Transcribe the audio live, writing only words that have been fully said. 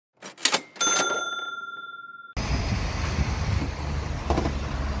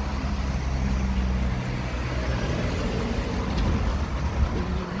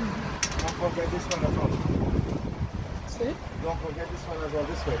this one as well. See? Don't forget this one as well,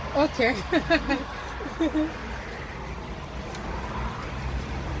 this way. Okay.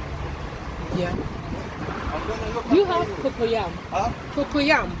 Yeah. I'm gonna look You after have cocoyam. Huh?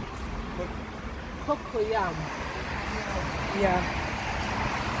 Cocoyam. Cocoyam. Yeah.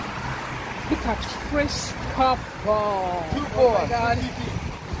 Look at fresh pepper. 2 for Oh my 1. God.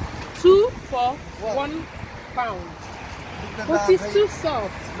 2 2 for What? 1 pound. Look at But that, it's baby. too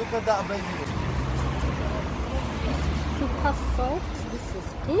soft. Look at that, baby. Super soft. This is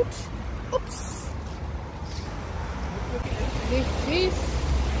good. Oops. This is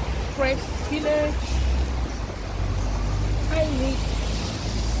fresh spinach. I need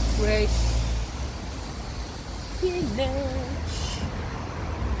fresh spinach.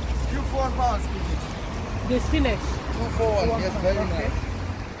 2 for 1 pound, speaking. The spinach. 2 for 1, yes, very Okay. nice.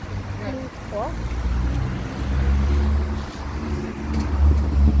 2 for.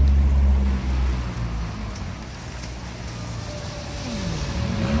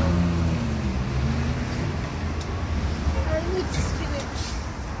 I need spinach.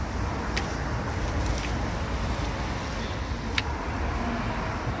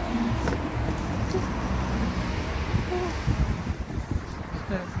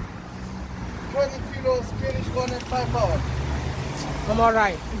 Okay. 20 kilos, Spanish 1 and 5 pounds. I'm all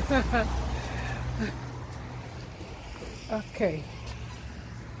right. Okay.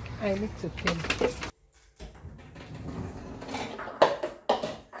 I need to pin.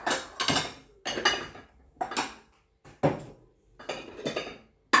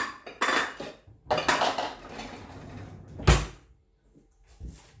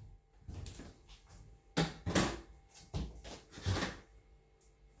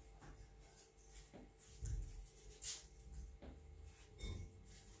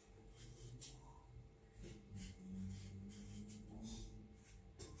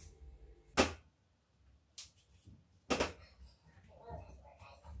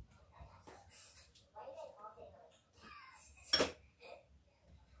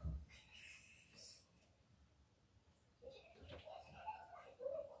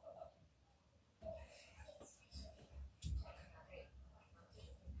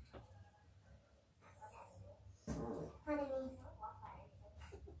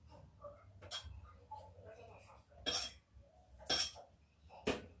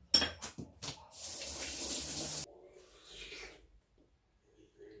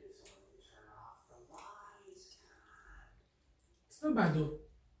 It's not bad though.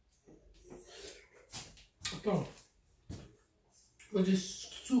 At all. But it's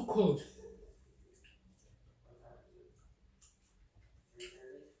too cold.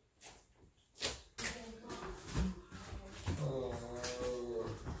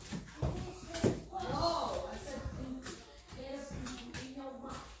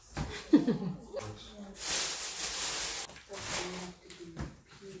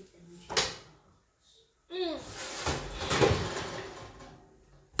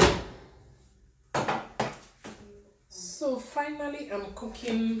 So finally I'm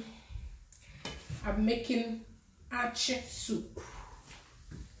making ache soup.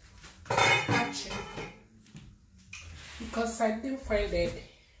 Ache. Because I didn't find it.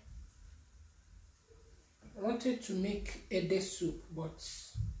 I wanted to make a day soup, but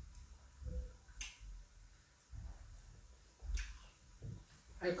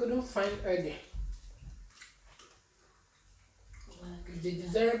I couldn't find Ede. The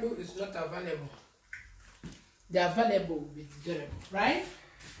desirable is not available. The available will be desirable, right?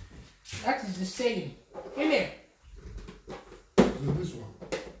 That is the saying. In it. This one.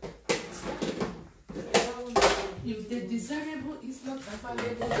 If the desirable is not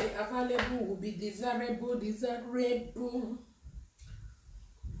available, the available will be desirable.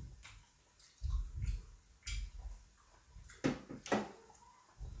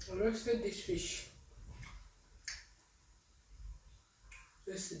 I roasted this fish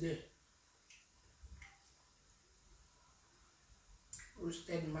yesterday.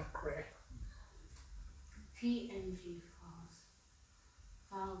 Roasted mackerel. PNG files.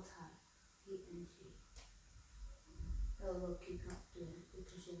 File type PNG. Oh look, you can't do it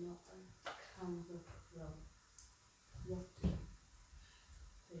because you're not on Canva Pro. You have to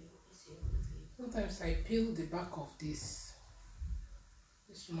do it. Sometimes I peel the back of this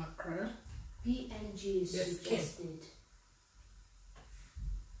mackerel. PNG is The skin. suggested.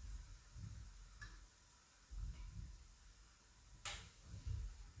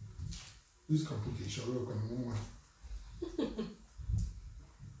 This complication work on the woman.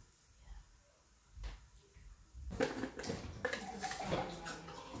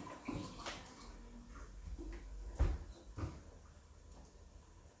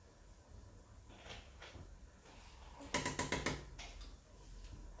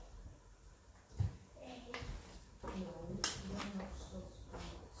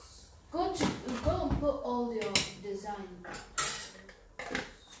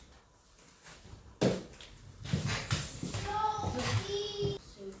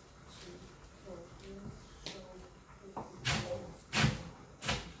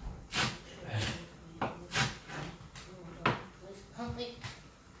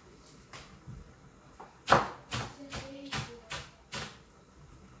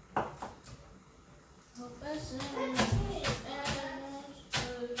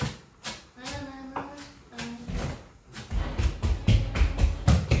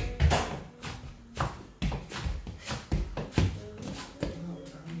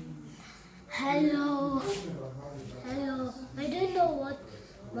 Hello. Hello. I don't know what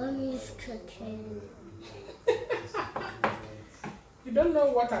mommy is cooking. You don't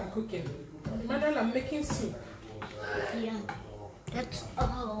know what I'm cooking. Manuel, I'm making soup. Yeah. That's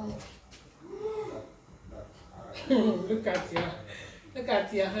all. Look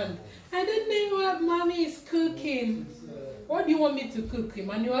at your hand. I don't know what mommy is cooking. What do you want me to cook,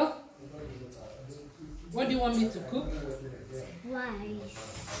 Emmanuel? What do you want me to cook?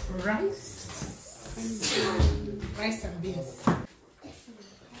 Rice. Rice and beans.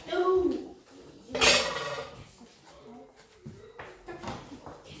 Oh.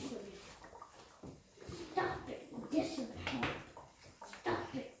 Stop it. Get some help.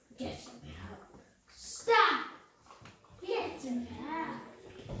 Stop it. Get some help. Stop. Get some help.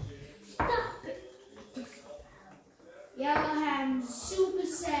 Stop it. Get some help. Yellow hand super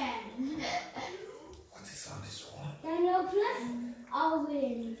sad. What is on this one? Yellow plus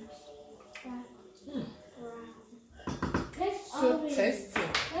orange. That's So orange. tasty.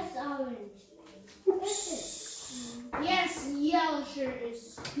 That's orange. That's it. Yes, yellow shirt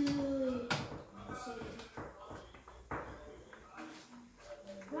is good.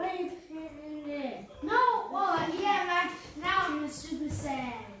 Why are you putting it? No, well, yeah, now I'm a super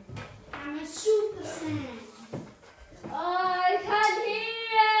sad. I'm a super sad. Oh, I can't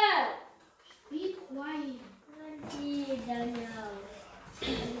hear. Be quiet. I can't hear, Daniel.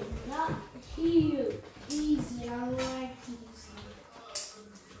 Not here. Easy, I like easy.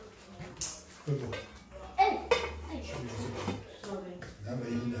 Hey, hey.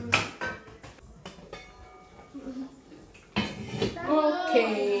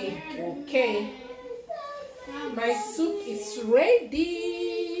 Okay. My soup is ready.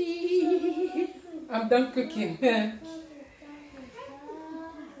 I'm done cooking.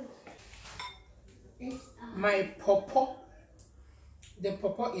 My pawpaw. The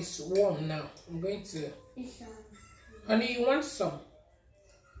pawpaw is warm now. I'm going to. Honey, you want some?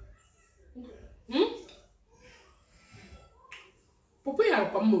 Pawpaw, you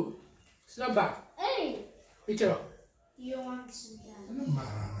have come. It's not bad. Hey, Picture. you want some that?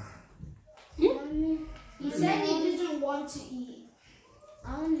 Hmm? He said he doesn't want to eat.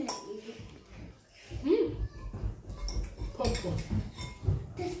 I want to eat. Pawpaw.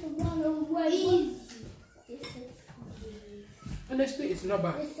 This is one away. This is Honestly, it's not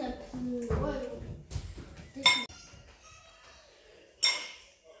bad. this is blue. This is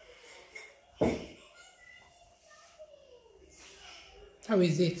How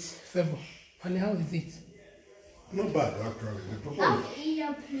is it, Favor? Honey, how is it? Not bad, actually. The purple I'll is eat a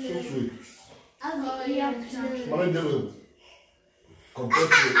so blue. sweet. I'll eat a blue. Manageable compared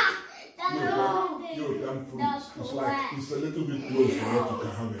to No. European fruits. That's It's like it's a little bit close to what you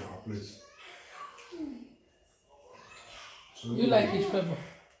can have in our place. So You like it, Favor?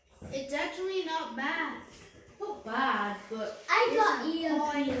 It's actually not bad. Not bad, but I it's got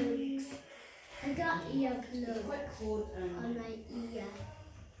quite- earplugs. I got earplugs quite cold on and my ear.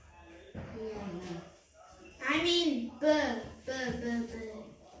 I mean,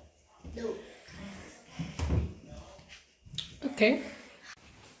 no. Okay.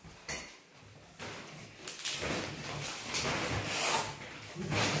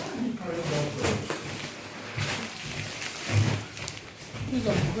 Use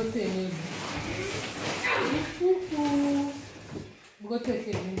a Bugote in Bugote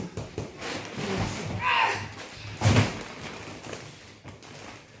in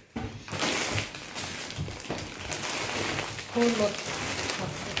whole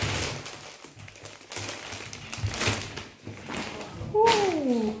lot.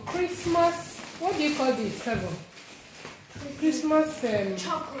 Ooh, Christmas. What do you call this, Kevin? Christmas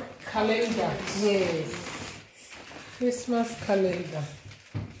Chocolate. calendar. Yes. Christmas calendar.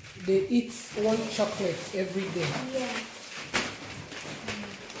 They eat one chocolate every day. Yeah.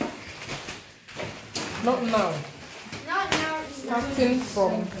 Not now. Not now. Starting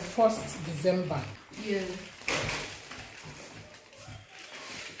from 1st December. yeah.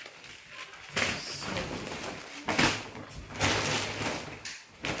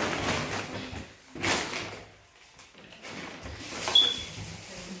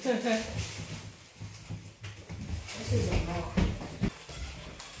 This is a lot.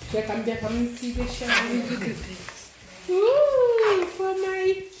 Check and see the shine. Ooh, for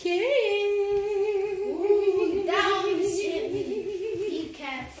my cake. Ooh, that one's it. Be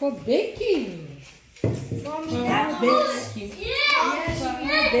careful. For baking. Mommy, For that one. baking. Yes. For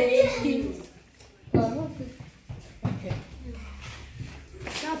baking.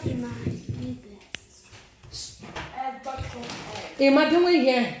 Imagine we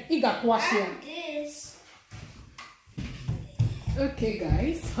here. You got wash here. This. Okay,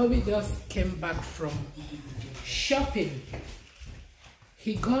 guys. Hobby just came back from shopping.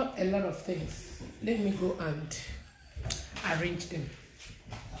 He got a lot of things. Let me go and arrange them.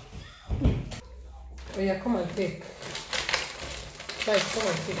 Oh yeah, come and take. Guys, come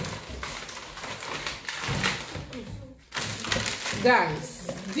and take. Guys,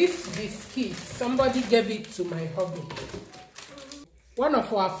 this biscuit, somebody gave it to my hubby. One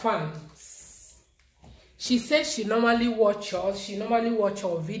of our fans. She said she normally watch us. She normally watch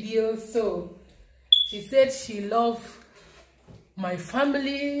our videos. So she said she loves my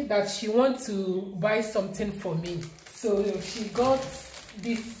family, that she wants to buy something for me. So she got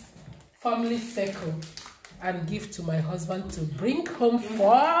this family circle and give to my husband to bring home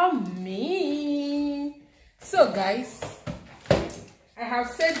for me. So guys, I have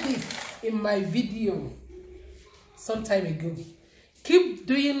said this in my video some time ago. Keep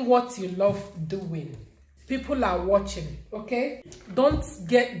doing what you love doing. People are watching, okay? Don't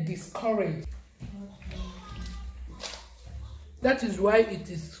get discouraged. That is why it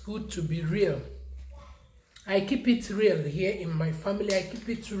is good to be real. I keep it real here in my family. I keep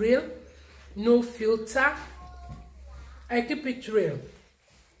it real. No filter. I keep it real.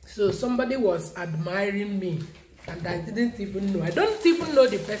 So somebody was admiring me and I didn't even know. I don't even know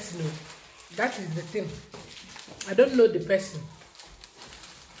the person. That is the thing. I don't know the person.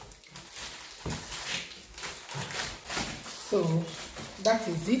 So that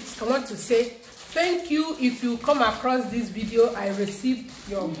is it. I want to say thank you. If you come across this video, I received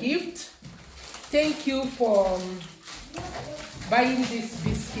your gift. Thank you for buying this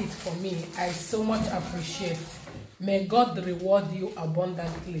biscuit for me. I so much appreciate. May God reward you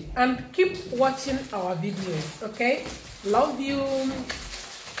abundantly. And keep watching our videos, okay? Love you.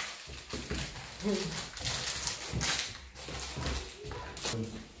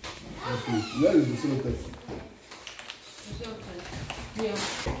 Okay, where is the cellotape? Yeah.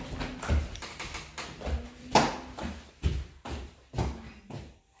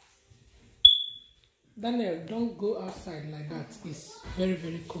 Daniel, don't go outside like that. It's very,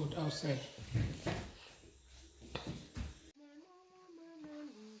 very cold outside.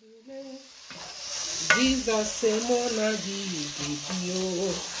 Jesus,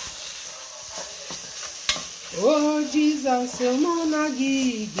 oh Jesus,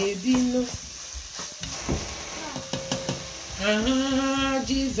 Jesus,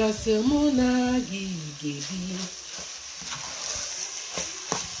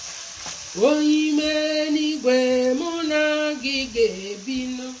 Oimeni gwe mona gige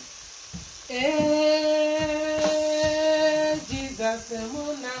bino. Jesus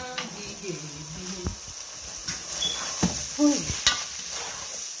mona gige bino.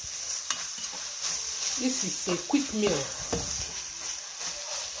 This is a quick meal.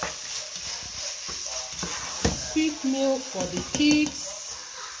 Quick meal for the kids.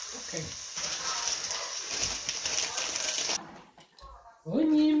 Okay.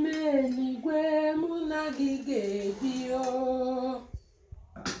 Onyimeni gwe muna gige bio.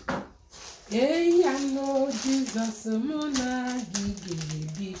 I know Jesus muna gige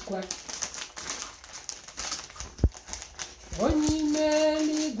bikwa.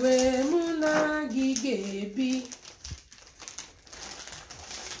 Onyimeni gwe muna gige bi.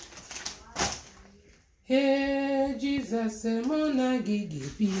 Hey Jesus muna gige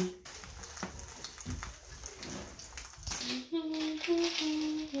bi.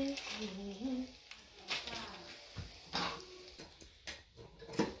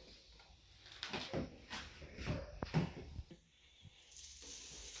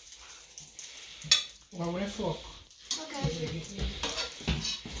 Well, we're full. Okay.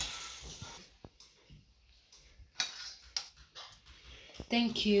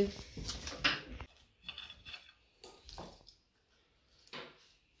 Thank you.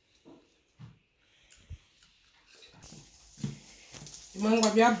 Mangwa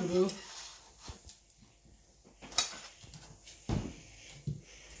bia bro.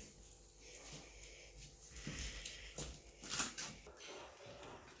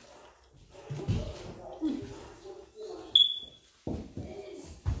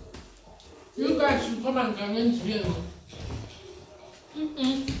 You guys should come and arrange here.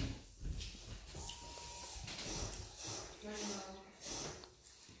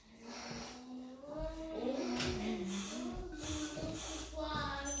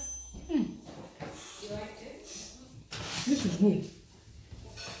 This is good.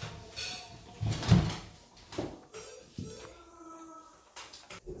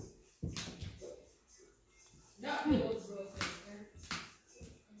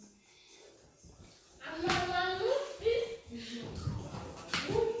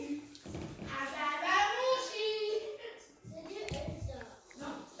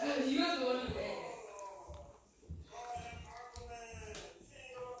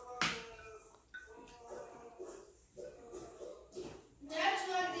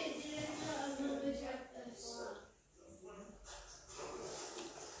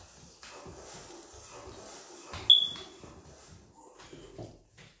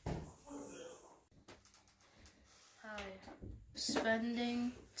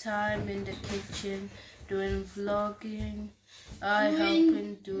 spending time in the kitchen, doing vlogging.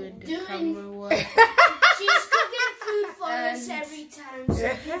 Helping doing the camera work. She's cooking food for us every time, so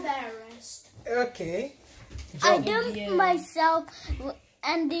give her a rest. Okay. I dumped myself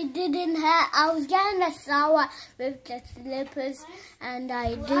and it didn't hurt. I was getting a shower with the slippers and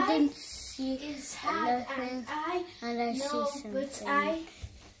I didn't see nothing. And I see something. But I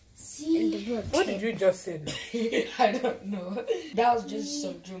see. What did you just say? I don't know. That was just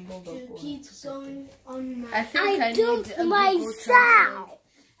some jumbled up words. Keep going on my. I think I dumped need myself.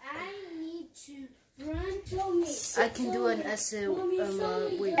 I need to run to me. I can do an essay.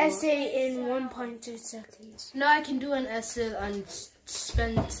 Essay in 1.2 seconds. No, I can do an essay and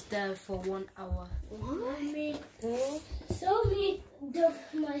spend there for 1 hour. Mommy, show me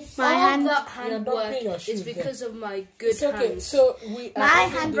myself. My hand. That handwork your is shoes because of my good It's okay. hands. So we are My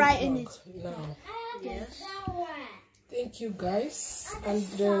ending handwriting this vlog now. Yes. Thank you guys, and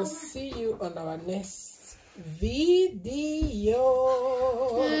see you on our next video.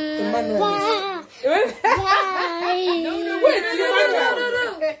 Emmanuel. Bye. Wait,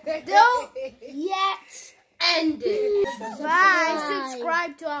 Don't yet. End it. Bye.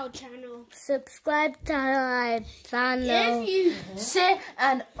 Subscribe to our channel. Subscribe to our channel. If you Say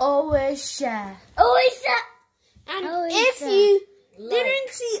and always share. Always and Always if share. you didn't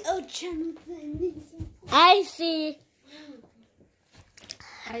see our channel, then I see.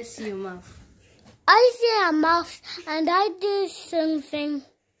 I see your mouth. I see a mouse and I do something.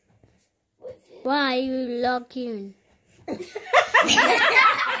 Why are you looking?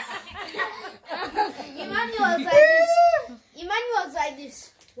 Emmanuel's like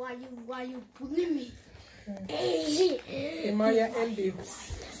this. Why you bullying me? Emmanuel, end it.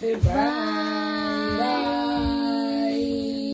 Say bye.